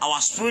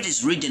 Our spirit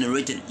is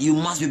regenerated. You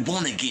must be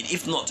born again.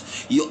 If not,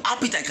 your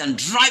appetite can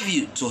drive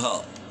you to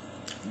hell,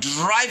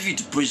 drive you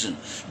to prison,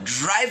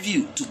 drive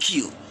you to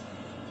kill,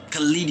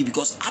 can lead you,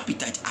 because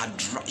appetite are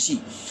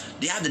see,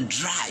 they have the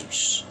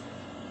drives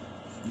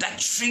that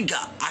trigger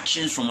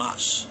actions from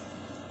us,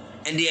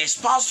 and they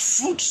espouse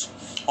fruits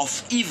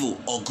of evil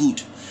or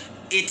good.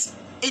 Its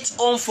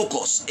own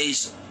focus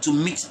is to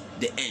meet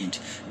the end.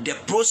 The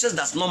process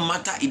does not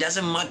matter. It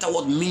doesn't matter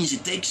what means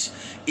it takes.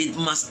 It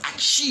must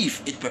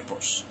achieve its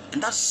purpose,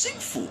 and that's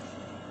sinful.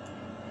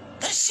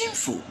 That's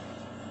sinful.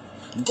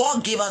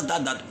 God gave us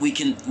that we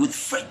can, with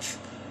faith,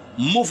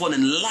 move on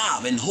in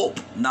love and hope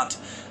that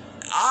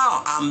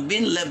I'm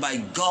being led by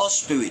God's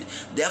Spirit.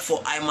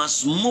 Therefore, I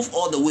must move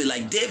all the way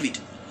like David,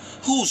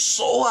 who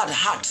so had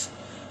heart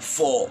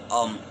for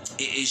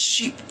a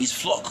sheep, his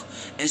flock.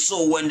 And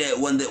so when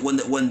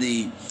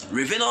the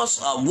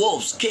ravenous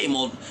wolves came,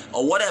 or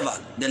whatever,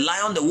 the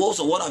lion, the wolves,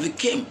 or whatever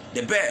came,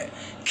 the bear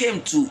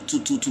came to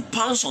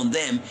pounce on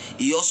them,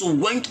 he also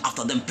went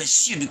after them,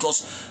 pursued,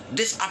 because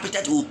this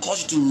appetite will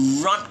cause you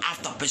to run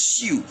after,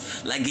 pursue,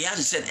 like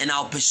Gehazi said, and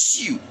I'll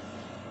pursue.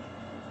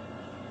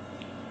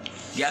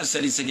 Gehazi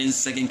said it in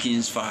 2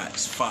 Kings 5,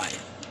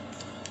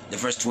 the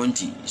verse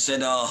 20. He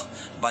said,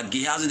 but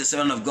Gehazi, the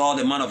servant of God,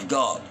 the man of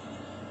God,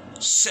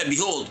 said,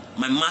 behold,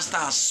 my master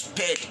has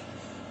spared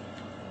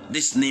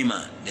this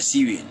Naaman, the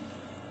Syrian.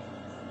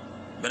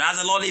 But as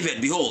the Lord liveth,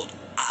 behold,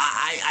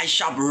 I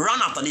shall run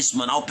after this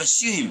man, I'll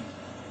pursue him.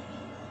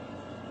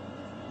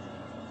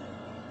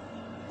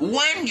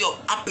 When your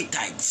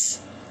appetite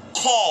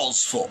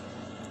calls for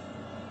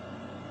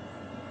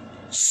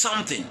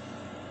something,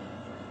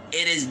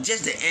 it is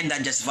just the end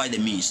that justifies the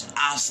means.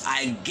 As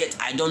I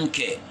don't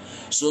care.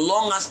 So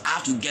long as I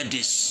have to get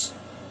this.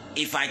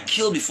 If I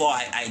kill before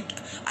I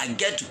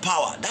get to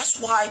power. That's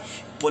why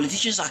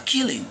politicians are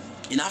killing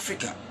in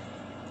Africa,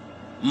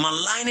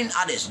 maligning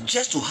others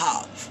just to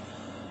have.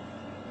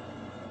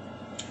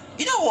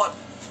 You know what?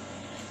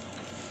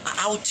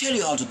 I will tell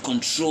you how to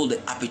control the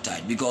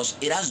appetite, because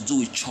it has to do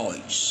with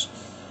choice.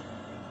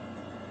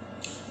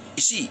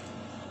 You see,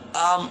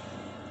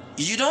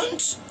 you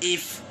don't,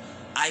 if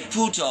I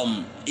put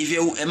if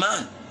you're a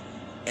man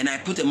and I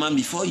put a man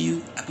before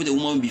you, I put a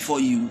woman before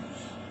you,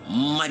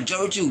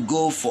 majority will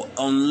go for,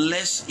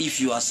 unless, if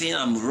you are saying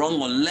I'm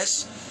wrong,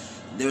 unless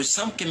there is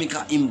some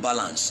chemical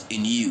imbalance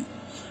in you,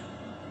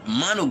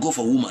 man will go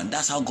for woman.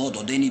 That's how God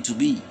ordained it to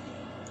be.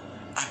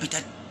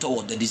 Appetite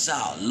toward, the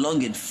desire,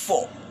 longing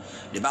for.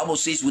 The Bible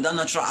says without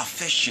natural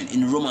affection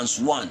in Romans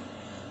 1,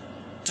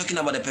 talking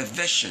about the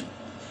perversion,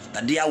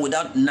 that they are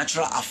without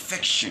natural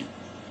affection.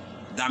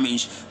 That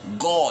means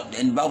God,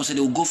 and the Bible said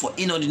they will go for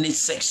inordinate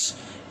sex,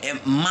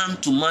 man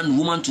to man,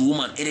 woman to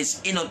woman. It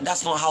is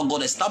that's not how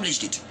God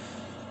established it.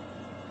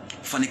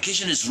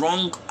 Fornication is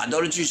wrong,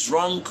 adultery is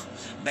wrong,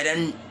 but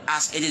then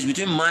as it is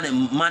between man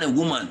and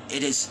woman,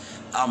 it is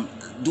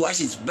do I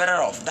say it's better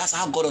off? That's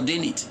how God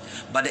ordained it.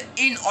 But the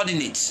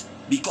inordinate,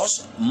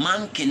 because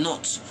man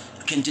cannot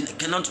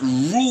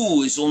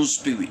rule his own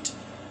spirit,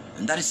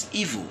 and that is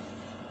evil.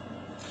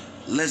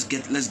 Let's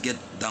get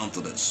down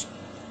to this.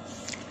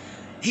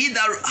 He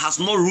that has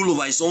no rule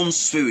over his own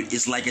spirit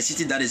is like a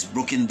city that is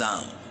broken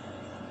down.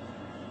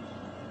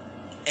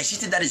 A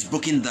city that is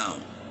broken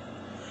down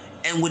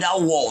and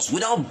without walls,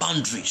 without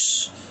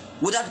boundaries,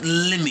 without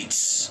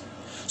limits.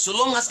 So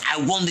long as I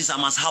want this, I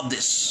must have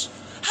this.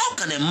 How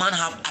can a man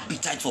have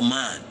appetite for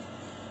man?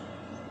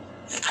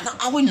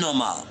 Are we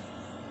normal?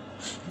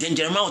 Then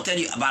Jeremiah will tell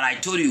you, but I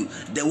told you,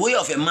 the way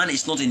of a man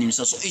is not in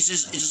himself. So it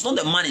is not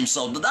the man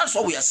himself. That's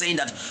why we are saying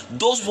that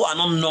those people are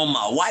not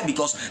normal. Why?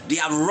 Because they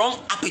have wrong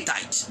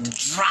appetite, the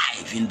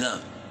drive in them.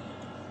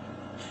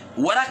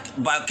 Whether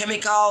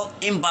biochemical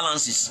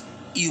imbalances,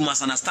 you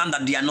must understand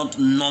that they are not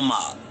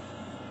normal.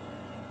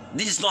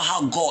 This is not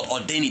how God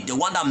ordained it. The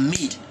one that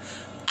made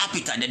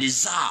appetite, the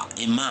desire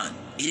in man.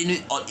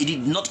 It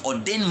did not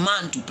ordain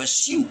man to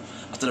pursue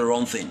after the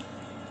wrong thing.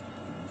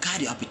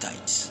 Guide your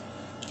appetite.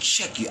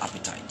 Check your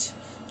appetite.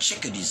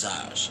 Check your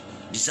desires.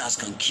 Desires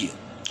can kill.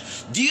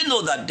 Do you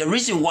know that the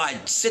reason why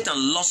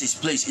Satan lost his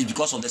place is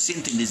because of the same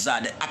thing,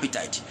 desire, the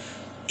appetite?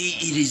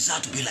 He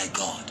desired to be like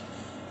God.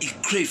 he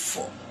craved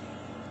for.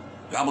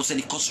 The Bible said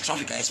it caused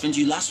traffic. I explained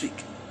to you last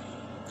week.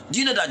 Do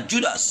you know that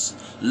Judas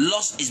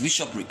lost his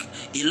bishopric?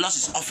 He lost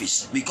his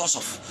office because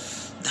of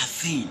that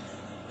thing.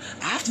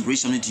 I have to read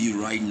something to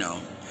you right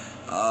now.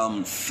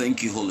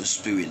 Thank you, Holy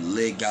Spirit.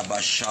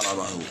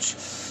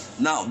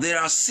 Now, there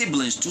are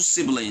siblings, two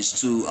siblings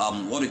to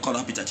what we call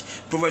appetite.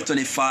 Proverbs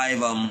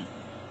 25,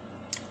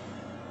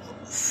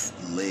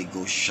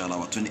 Lego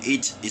Shalaba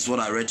 28 is what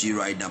I read to you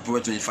right now.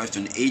 Proverbs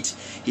 25:28.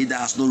 He that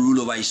has no rule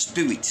over his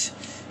spirit,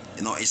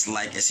 it's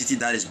like a city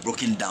that is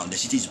broken down. The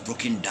city is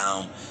broken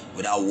down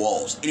without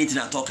walls. Anything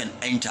at all can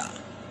enter.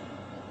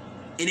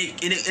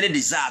 Any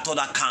desire at all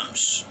that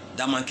comes,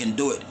 that man can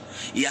do it.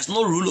 He has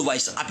no rule over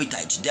his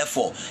appetite.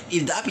 Therefore,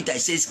 if the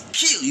appetite says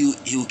kill you,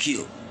 he will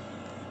kill.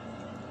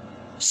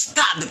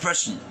 Stab the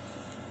person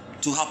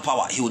to have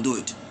power, he will do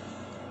it.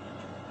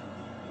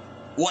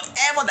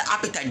 Whatever the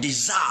appetite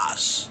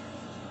desires,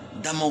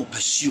 that man will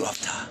pursue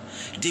after.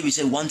 David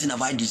said, one thing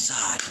have I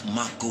desired,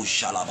 Marco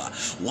Shalaba.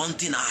 One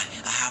thing I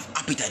have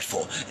appetite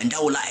for, and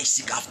that will I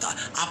seek after.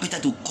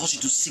 Appetite will cause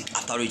you to seek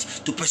after it,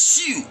 to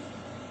pursue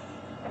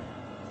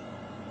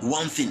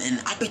one thing. And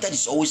appetite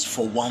is always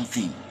for one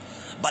thing.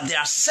 But there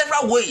are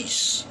several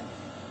ways,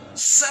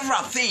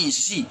 several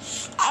things. You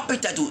see,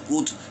 appetite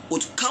would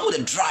come with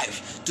a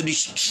drive to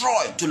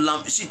destroy, to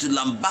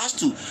lambast,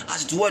 to,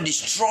 as it were,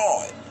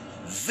 destroy,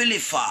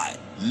 vilify,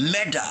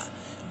 murder,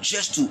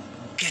 just to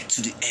get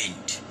to the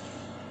end.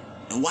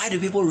 And why do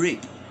people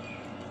rape?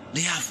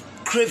 They have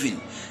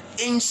craving,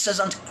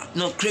 incessant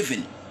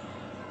craving.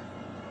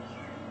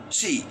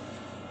 See,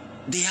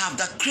 they have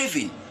that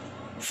craving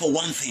for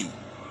one thing,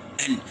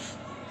 and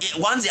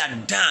once they are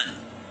done,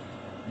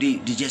 they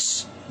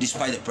just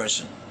despise the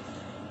person.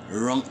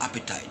 Wrong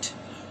appetite,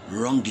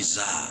 wrong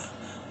desire.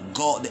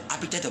 God, the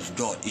appetite of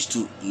God is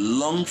to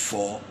long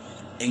for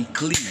and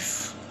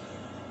cleave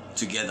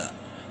together.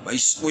 But we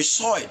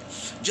saw it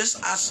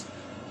just as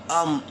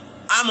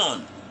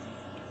Ammon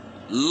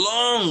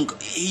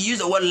he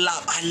used the word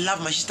love. I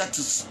love my sister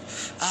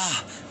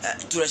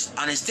to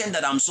an extent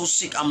that I'm so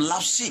sick, I'm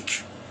love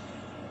sick.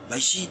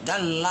 But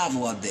that love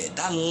over there,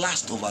 that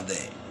lust over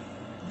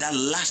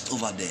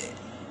there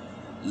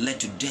led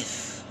to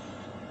death.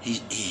 He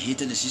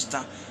hated the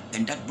sister,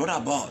 and that brought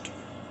about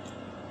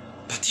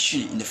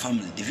partition in the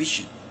family,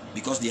 division,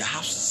 because they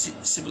have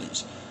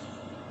siblings.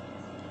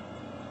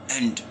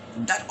 And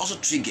that also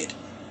triggered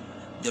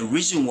the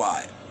reason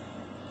why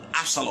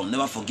Absalom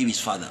never forgave his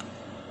father,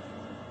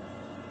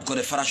 because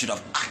the father should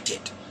have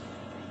acted,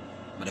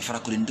 but the father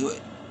couldn't do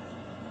it.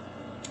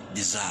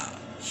 Desire.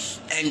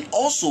 And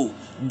also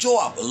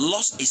Joab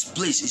lost his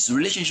place, his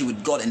relationship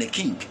with God and the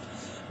king,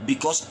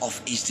 because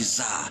of his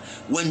desire.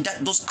 When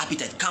those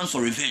appetite comes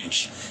for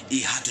revenge,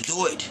 he had to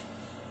do it.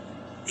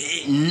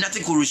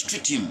 Nothing could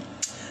restrict him.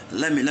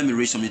 Let me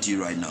read something to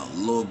you right now.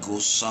 Logo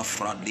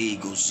Safra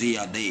Dego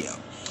Zea Dea.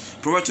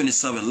 Proverbs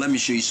 27. Let me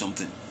show you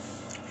something.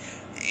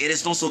 It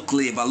is not so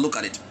clear, but look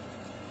at it.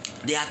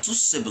 There are two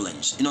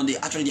siblings. There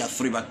are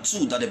three, but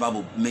two that the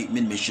Bible made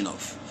mention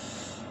of.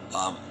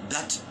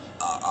 That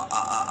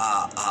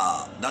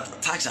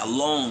tags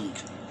along.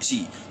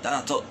 See,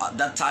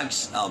 that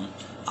tags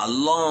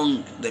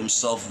along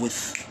themselves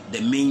with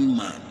the main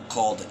man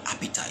called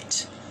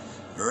appetite.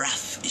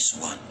 Wrath is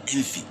one,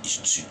 envy is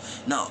two.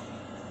 Now,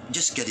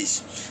 just get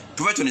this.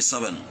 Proverbs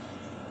 27,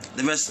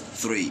 the verse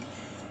 3.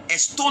 A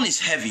stone is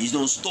heavy.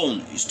 Stone.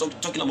 He's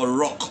talking about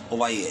rock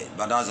over here,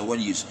 but that's the word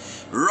used.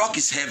 Rock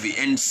is heavy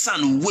and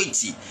sand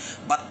weighty,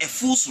 but a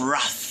fool's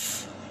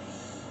wrath.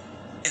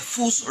 A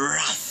fool's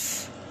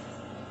wrath.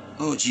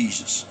 Oh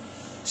Jesus!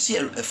 See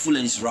a fool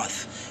and his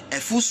wrath. A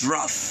fool's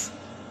wrath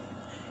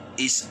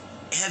is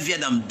heavier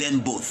than them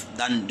both,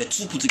 than the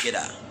two put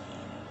together.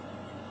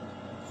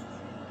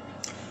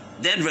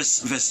 Then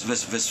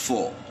verse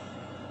 4.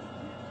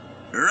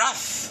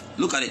 Wrath.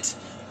 Look at it.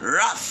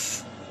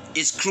 Wrath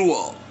is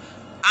cruel.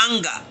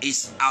 Anger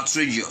is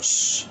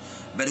outrageous.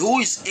 But who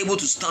is able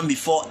to stand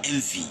before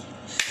envy?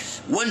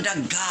 When that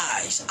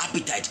guy's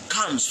appetite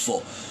comes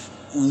for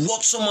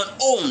what someone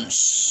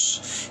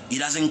owns, he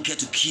doesn't care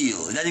to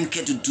kill, he doesn't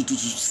care to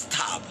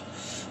stab.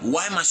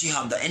 Why must he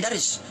have that? And that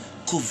is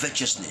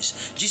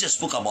covetousness. Jesus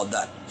spoke about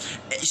that.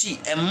 You see,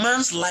 a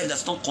man's life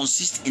does not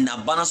consist in the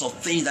abundance of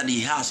things that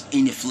he has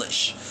in the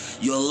flesh.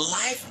 Your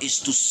life is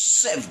to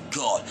serve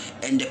God,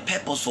 and the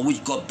purpose for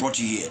which God brought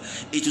you here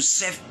is to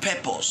serve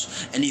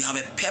purpose. And you have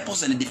a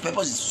purpose, and the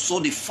purpose is so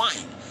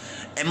defined.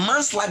 A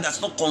man's life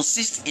does not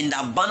consist in the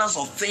abundance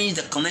of things,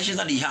 the connections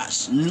that he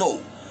has.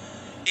 No,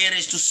 it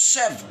is to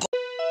serve God.